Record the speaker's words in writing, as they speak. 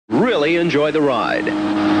really enjoy the ride.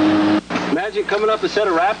 Imagine coming up a set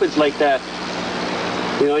of rapids like that.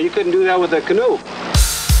 You know, you couldn't do that with a canoe.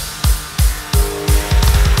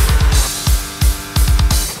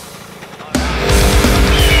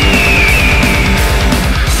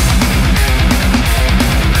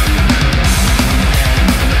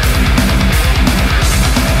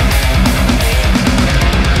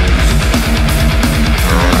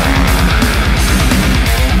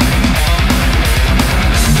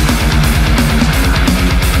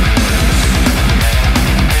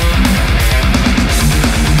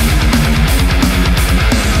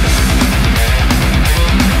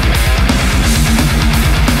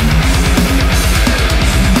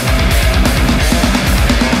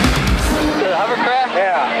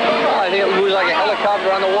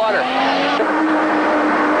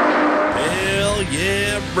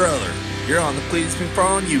 Brother, you're on the Cleetus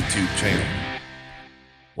McFarland YouTube channel.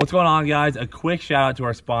 What's going on, guys? A quick shout out to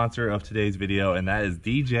our sponsor of today's video, and that is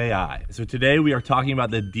DJI. So today we are talking about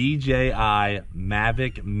the DJI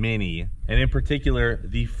Mavic Mini, and in particular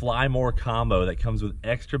the Fly More combo that comes with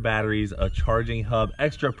extra batteries, a charging hub,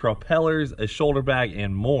 extra propellers, a shoulder bag,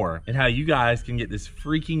 and more, and how you guys can get this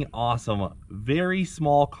freaking awesome, very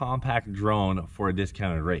small compact drone for a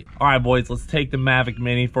discounted rate. All right, boys, let's take the Mavic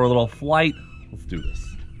Mini for a little flight. Let's do this.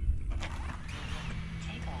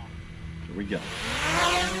 Here we go.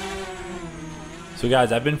 So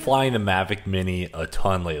guys, I've been flying the Mavic Mini a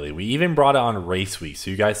ton lately. We even brought it on Race Week,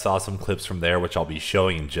 so you guys saw some clips from there, which I'll be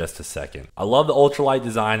showing in just a second. I love the ultralight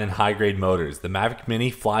design and high-grade motors. The Mavic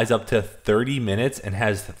Mini flies up to 30 minutes and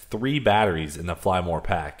has 3 batteries in the Fly More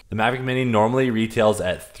pack. The Mavic Mini normally retails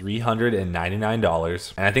at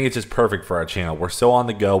 $399, and I think it's just perfect for our channel. We're so on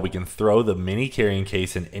the go, we can throw the mini carrying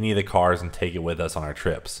case in any of the cars and take it with us on our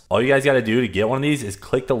trips. All you guys gotta do to get one of these is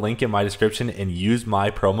click the link in my description and use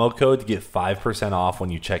my promo code to get 5% off when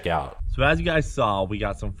you check out. So as you guys saw, we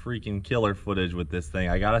got some freaking killer footage with this thing.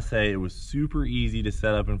 I gotta say, it was super easy to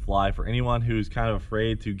set up and fly. For anyone who's kind of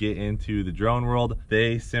afraid to get into the drone world,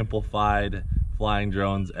 they simplified flying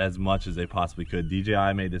drones as much as they possibly could.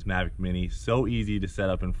 DJI made this Mavic Mini so easy to set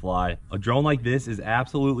up and fly. A drone like this is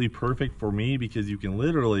absolutely perfect for me because you can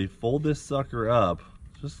literally fold this sucker up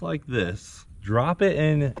just like this, drop it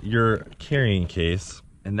in your carrying case,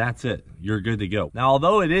 and that's it. You're good to go. Now,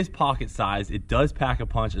 although it is pocket size, it does pack a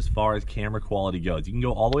punch as far as camera quality goes. You can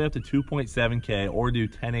go all the way up to 2.7K or do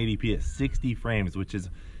 1080p at 60 frames, which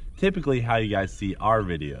is typically how you guys see our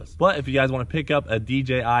videos. But if you guys want to pick up a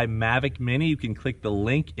DJI Mavic Mini, you can click the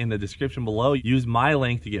link in the description below. Use my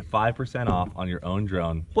link to get 5% off on your own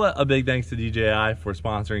drone. But a big thanks to DJI for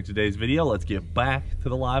sponsoring today's video. Let's get back to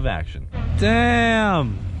the live action.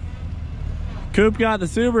 Damn! Coop got the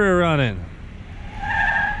Subaru running.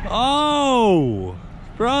 Oh,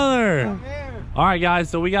 brother. All right, guys,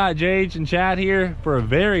 so we got JH and Chad here for a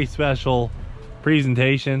very special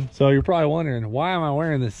presentation. So you're probably wondering, why am I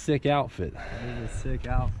wearing this sick outfit? It is a sick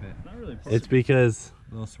outfit. Not really. It's because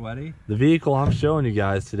a little sweaty. The vehicle I'm showing you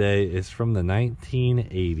guys today is from the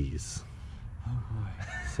 1980s. Oh boy.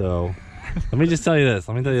 So let me just tell you this.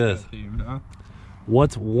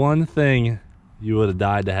 What's one thing you would have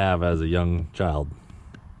died to have as a young child?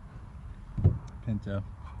 Pinto.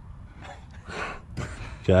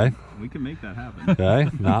 Okay. We can make that happen. Okay.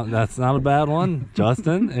 That's not a bad one.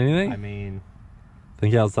 Justin, anything? I mean,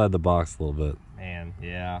 think outside the box a little bit. Man,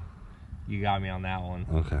 yeah. You got me on that one.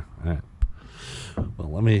 Okay. All right.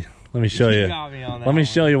 Well, let me show you. Got me on that let me one.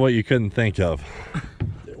 show you what you couldn't think of.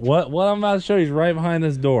 What I'm about to show you is right behind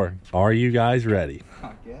this door. Are you guys ready?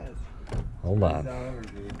 I guess. Hold on.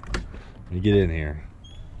 Let me get in here.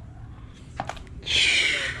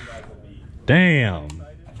 Damn.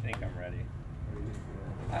 I think I'm ready.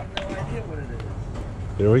 I have no idea what it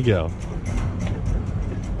is. Here we go.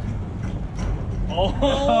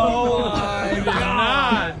 Oh my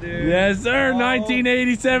god, dude. Yes, sir.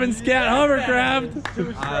 1987 Scat hovercraft.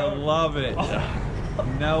 I love it.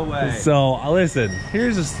 No way. So listen,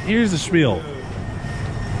 here's the spiel.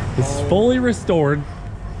 This is fully restored.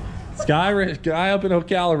 Guy up in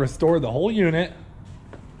Ocala restored the whole unit,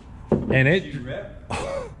 and it.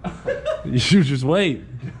 You just wait.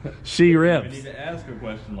 She rips. We need to ask a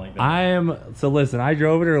question like that. So listen, I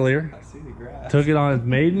drove it earlier. I see the grass. Took it on its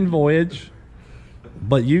maiden voyage.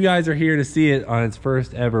 But you guys are here to see it on its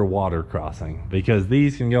first ever water crossing, because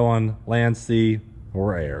these can go on land, sea,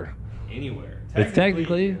 or air. Anywhere. It's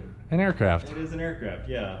technically an aircraft. It is an aircraft,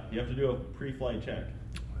 yeah. You have to do a pre-flight check.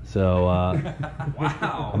 So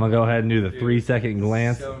Wow. I'm gonna go ahead and do the 3-second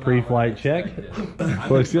glance pre-flight check.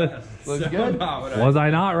 Looks good. Looks good. Was I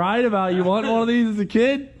not right about you wanting one of these as a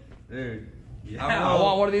kid? Dude. Yeah. I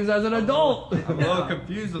want one of these as an adult. I'm a little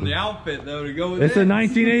confused on the outfit though to go with It's it. a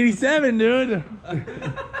 1987, dude.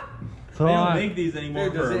 So They don't make these anymore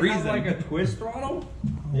Dude, for does a it reason. have like a twist throttle?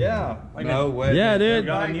 Yeah. Like No way. yeah, dude.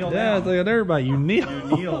 gotta kneel Yeah, down. it's like a dirt bike. You kneel.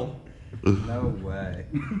 You kneel. No way.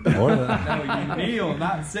 No, you kneel,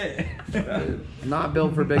 not sit. Not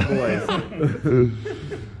built for big boys.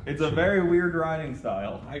 It's a very weird riding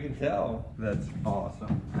style. I can tell. That's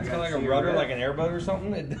awesome. It's kind of like a rudder, like an airboat or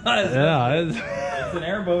something. It does. Yeah, it's It's an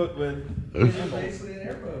airboat with. It's basically an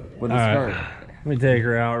airboat. with a skirt. Let me take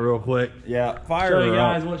her out real quick. Yeah, fire Show you her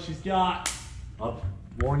guys up. what she's got. I'll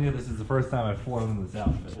warn you, this is the first time I've flown in this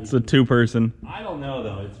outfit. It's a 2-person. I don't know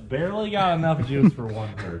though. It's barely got enough juice for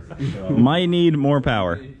one person. So Might need more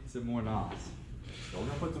power. some more knots. So we're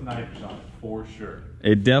gonna put some nitrous on it for sure.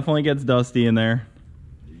 It definitely gets dusty in there.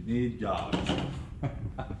 You need jobs.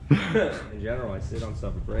 In general, I sit on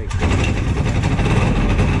stuff and break. Look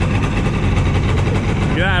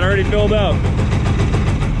at that, already filled up.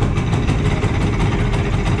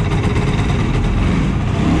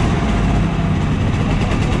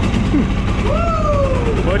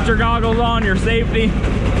 Put your goggles on, your safety.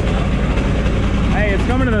 Hey, it's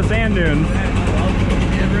coming to the sand dunes.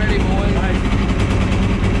 Get ready, boys.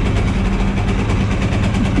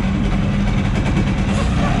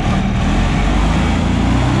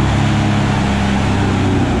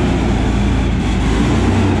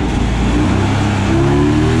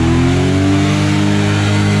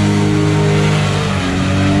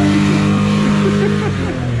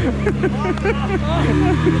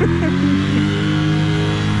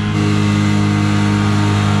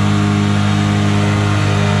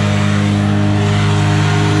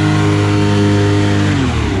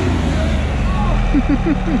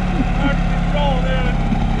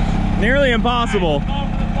 Nearly impossible.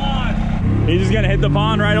 He's just gonna hit the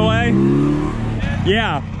pond right away?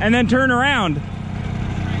 Yeah, and then turn around.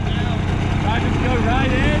 I just go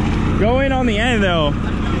right in. Go in on the end though. You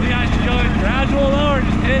think I should go in gradual though, or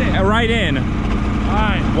just hit it? Right in.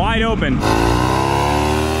 Alright. Wide open.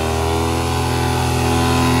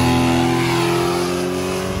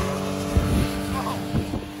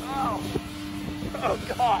 Oh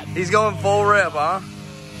God. He's going full rip, huh?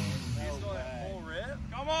 He's going full rip.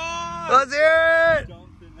 Come on! Let's hear it!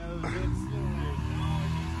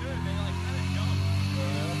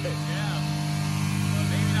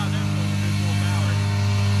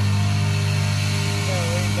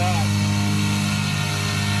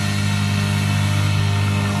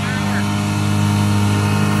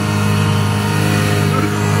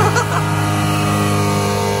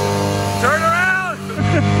 Turn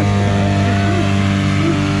around!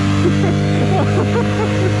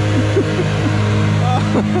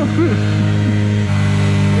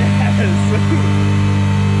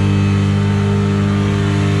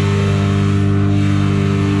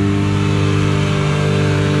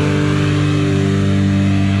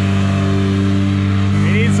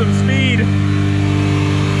 He needs some speed.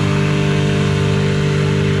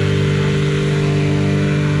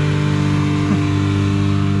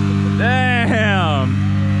 Damn.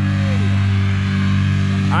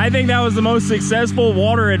 I think that was the most successful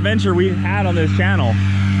water adventure we've had on this channel.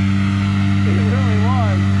 It really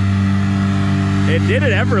was. It did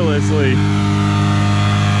it effortlessly.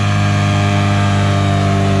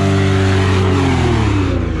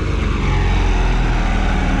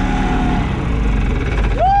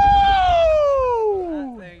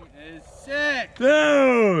 That thing is sick.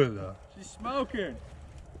 Dude! She's smoking.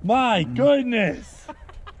 My goodness!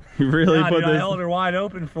 You really God, put dude, I this. held her wide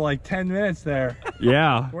open for like 10 minutes there.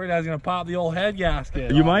 Yeah, Worried I was gonna pop the old head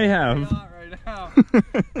gasket. you might have. Not right now.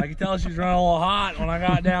 I could tell she's running a little hot when I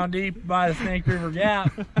got down deep by the Snake River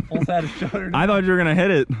Gap. Almost had to shut her down. I thought you were gonna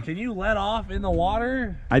hit it. Can you let off in the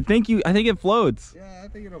water? I think it floats. Yeah, I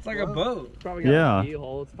think it'll It's like a boat. Probably got a key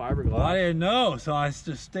hole. It's Well, I fiberglass. didn't know, so I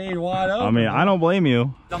just stayed wide open. I mean, I don't blame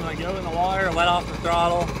you. I'm gonna go in the water, let off the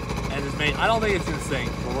throttle, and just I don't think it's gonna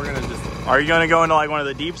sink, but we're gonna just Are you gonna go into like one of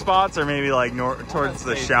the deep spots, or maybe like towards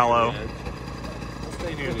the shallow? We'll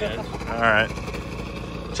stay near the edge. All right.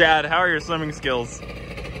 Chad, how are your swimming skills?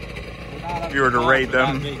 If you were to rate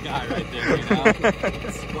them. That big guy right there, you know?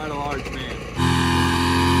 It's quite a large man.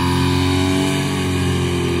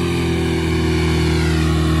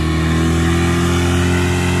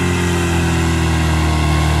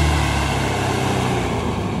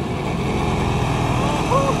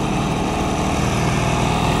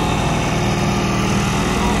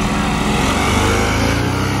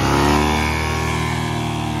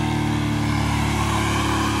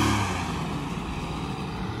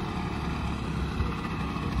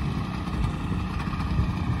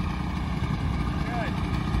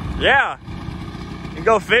 Yeah. and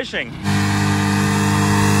go fishing.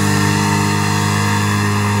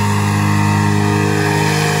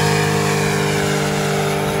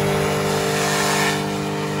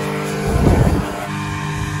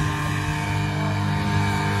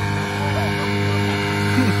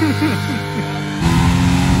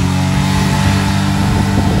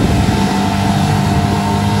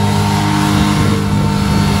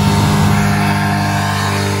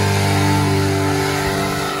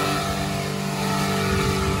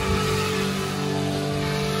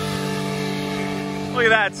 Look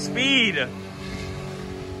at that speed.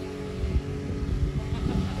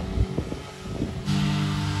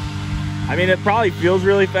 I mean, it probably feels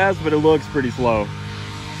really fast, but it looks pretty slow.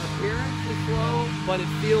 Appearance is slow, but it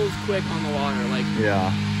feels quick on the water. Like,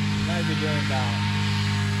 Yeah. might be doing about.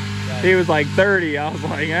 He was like 30. I was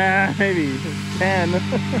like, maybe 10.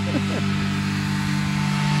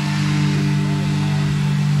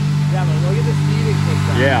 Yeah, but look at the speed it kicks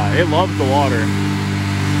up. Yeah, it loves the water.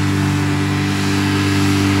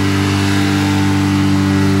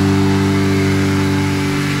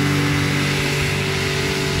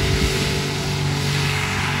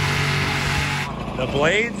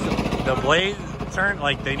 The blades turn,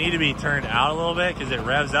 like, they need to be turned out a little bit because it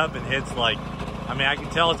revs up and hits, like, I mean, I can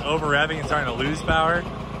tell it's over revving and starting to lose power.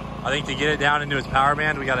 I think to get it down into its power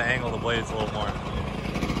band, we got to angle the blades a little more.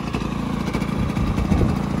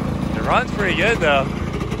 It runs pretty good though.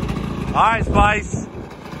 All right, Spice.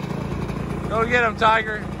 Go get him,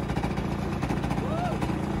 Tiger.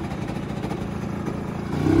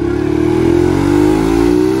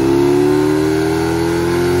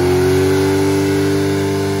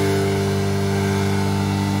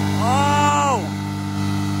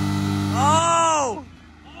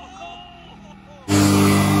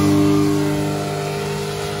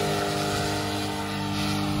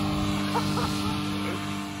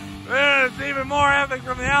 It's even more epic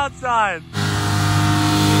from the outside.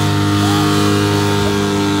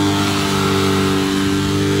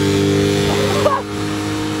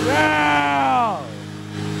 Yeah!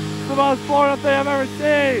 It's the most Florida thing I've ever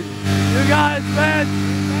seen. You guys, man.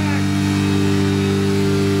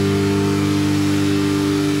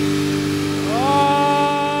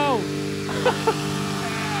 Oh!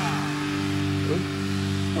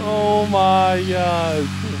 Oh my gosh.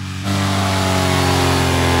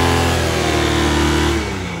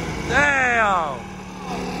 Damn!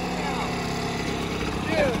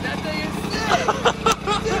 Dude, that thing is sick!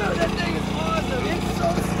 Dude, that thing is awesome! It's so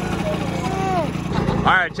smooth!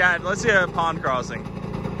 All right, Chad, let's see a pond crossing.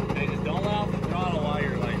 Hey, just don't let off the throttle while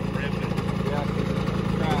you're like ripping. Yeah, because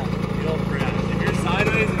crash. You'll crash. If you're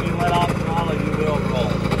sideways and you let off the throttle, you will roll.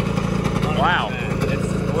 100%. Wow. It's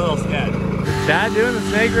a little sketch. Chad doing the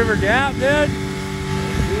Snake River Gap, dude?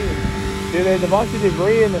 Dude, there's a bunch of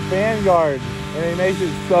debris in the fan guard, and it makes it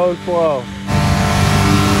so slow.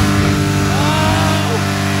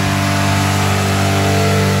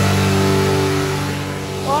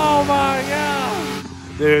 Oh my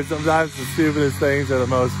god! Dude, sometimes the stupidest things are the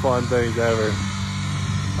most fun things ever.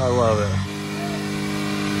 I love it.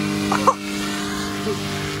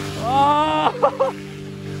 Oh!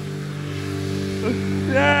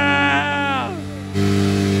 Yeah!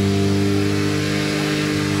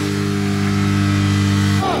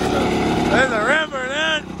 There's a river,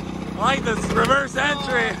 dude! I like this reverse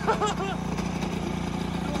entry.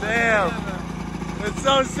 Damn. It's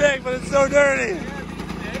so sick, but it's so dirty.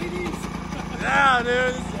 Yeah, dude,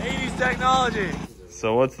 this is 80s technology.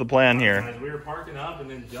 So what's the plan here? We were parking up, and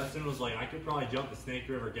then Justin was like, I could probably jump the Snake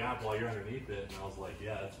River Gap while you're underneath it. And I was like,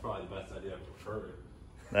 yeah, that's probably the best idea I've heard.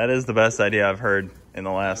 That is the best idea I've heard in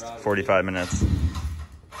the last 45 minutes.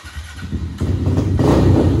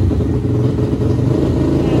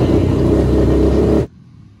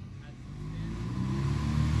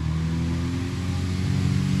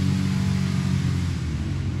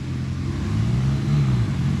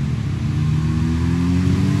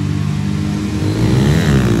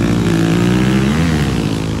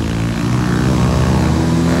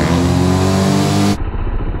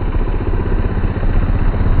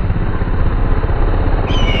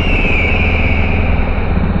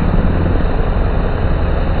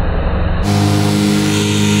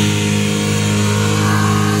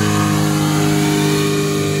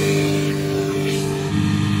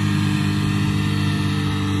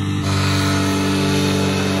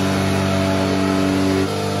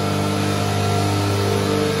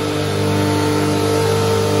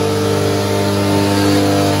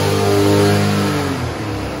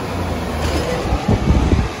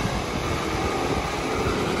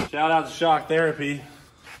 Shout out to Shock Therapy.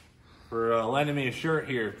 for lending me a shirt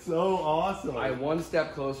here. So awesome. one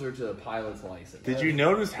step closer to the pilot's license. Did you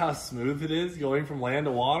notice how smooth it is going from land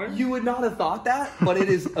to water? You would not have thought that, but it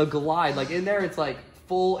is a glide. Like in there, it's like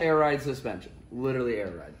full air ride suspension. Literally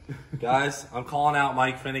air ride. Guys, I'm calling out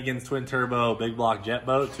Mike Finnegan's twin turbo big block jet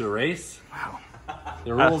boat to a race. Wow.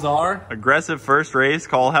 The rules are Aggressive first race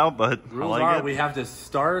call out, but the rules are we have to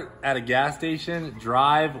start at a gas station,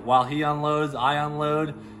 drive while he unloads, I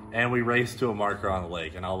unload, and we race to a marker on the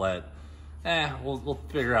lake. And I'll let, we'll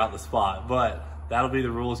figure out the spot. But that'll be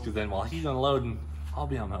the rules, because then while he's unloading, I'll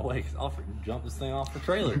be on my way because I'll freaking jump this thing off the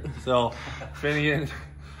trailer. So, Finnegan,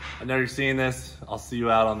 I know you're seeing this. I'll see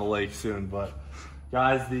you out on the lake soon. But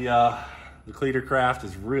guys, the HOVERCRAFT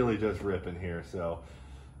is really just ripping here. So,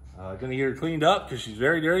 gonna get her cleaned up because she's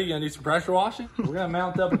very dirty. Gonna do some pressure washing. We're gonna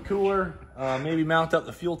mount up a cooler, maybe mount up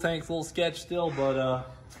the fuel tanks. A little sketch still, but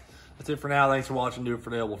that's it for now. Thanks for watching. Do it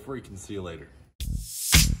for today. We'll freaking see you later.